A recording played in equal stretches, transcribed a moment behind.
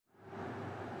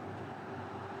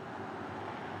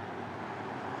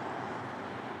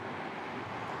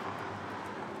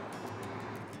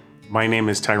My name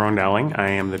is Tyrone Dowling.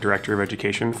 I am the Director of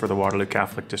Education for the Waterloo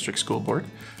Catholic District School Board.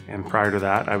 And prior to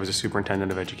that, I was a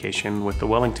Superintendent of Education with the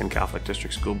Wellington Catholic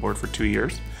District School Board for 2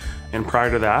 years. And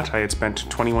prior to that, I had spent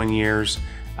 21 years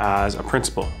as a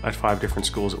principal at 5 different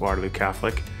schools at Waterloo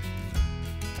Catholic.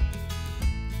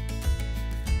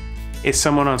 It's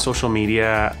someone on social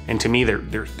media, and to me,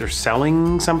 they're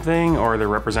selling something or they're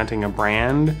representing a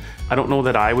brand. I don't know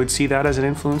that I would see that as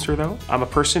an influencer, though. I'm a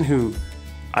person who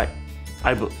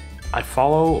I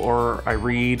follow or I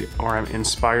read or I'm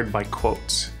inspired by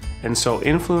quotes. And so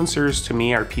influencers to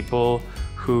me are people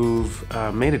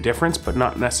who've made a difference, but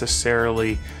not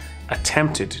necessarily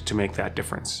attempted to make that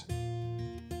difference.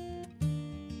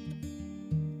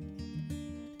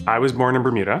 I was born in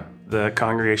Bermuda. The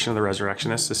Congregation of the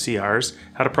Resurrectionists, the CRs,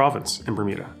 had a province in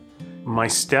Bermuda. My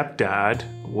stepdad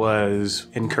was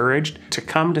encouraged to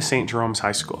come to St. Jerome's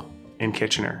High School in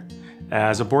Kitchener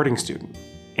as a boarding student,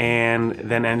 and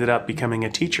then ended up becoming a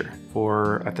teacher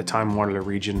for, at the time, Waterloo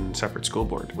Region Separate School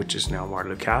Board, which is now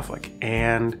Waterloo Catholic.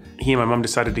 And he and my mom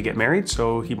decided to get married,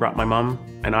 so he brought my mom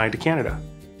and I to Canada.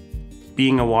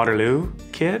 Being a Waterloo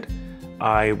kid,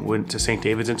 I went to St.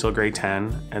 David's until grade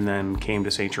 10, and then came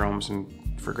to St. Jerome's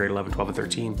for grade 11, 12, and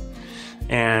 13.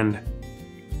 And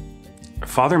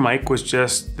Father Mike was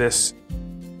just this,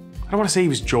 I don't want to say he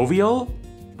was jovial,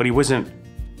 but he wasn't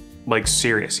like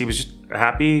serious. He was just a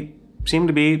happy, seemed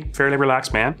to be fairly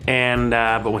relaxed man. And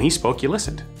but when he spoke, you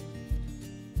listened.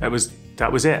 That was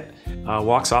it.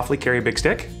 Walk softly, carry a big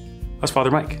stick. That's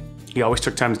Father Mike. He always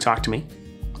took time to talk to me.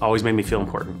 Always made me feel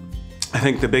important. I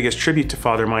think the biggest tribute to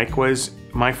Father Mike was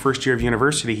my first year of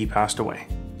university, he passed away.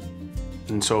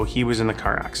 And so he was in the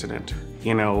car accident.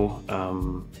 You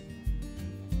know,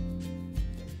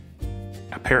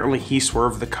 apparently he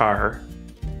swerved the car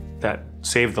that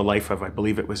saved the life of, I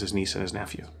believe it was his niece and his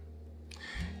nephew.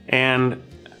 And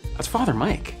that's Father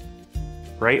Mike,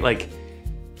 right? Like,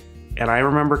 and I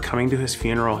remember coming to his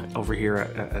funeral over here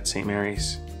at St.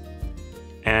 Mary's,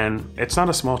 and it's not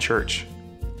a small church,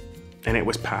 and it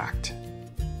was packed.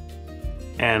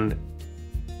 And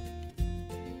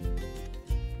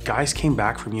guys came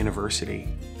back from university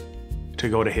to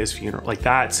go to his funeral. Like,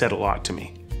 that said a lot to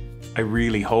me. I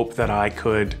really hope that I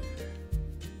could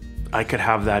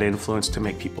have that influence to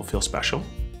make people feel special.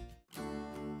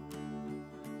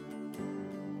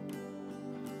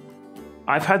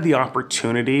 I've had the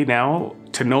opportunity now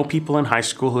to know people in high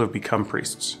school who have become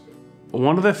priests.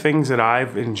 One of the things that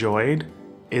I've enjoyed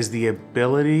is the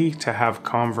ability to have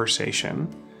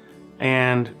conversation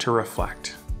and to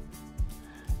reflect.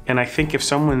 And I think if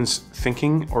someone's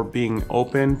thinking or being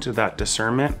open to that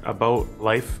discernment about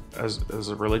life as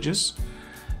a religious,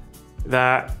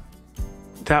 that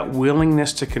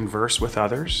willingness to converse with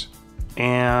others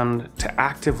and to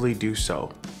actively do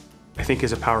so, I think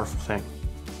is a powerful thing.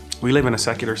 We live in a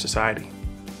secular society,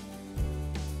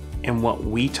 and what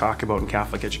we talk about in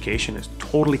Catholic education is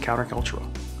totally countercultural.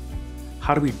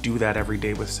 How do we do that every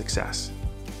day with success?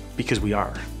 Because we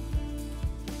are.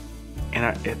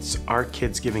 And it's our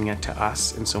kids giving it to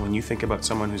us. And so when you think about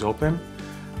someone who's open,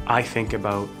 I think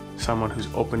about someone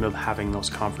who's open to having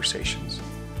those conversations,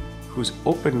 who's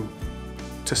open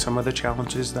to some of the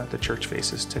challenges that the church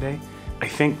faces today. I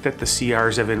think that the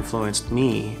CRs have influenced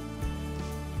me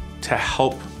to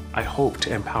help, I hope,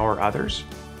 to empower others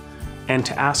and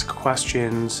to ask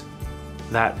questions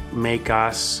that make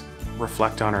us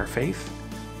reflect on our faith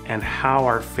and how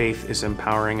our faith is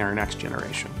empowering our next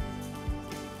generation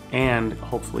and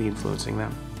hopefully influencing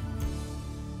them.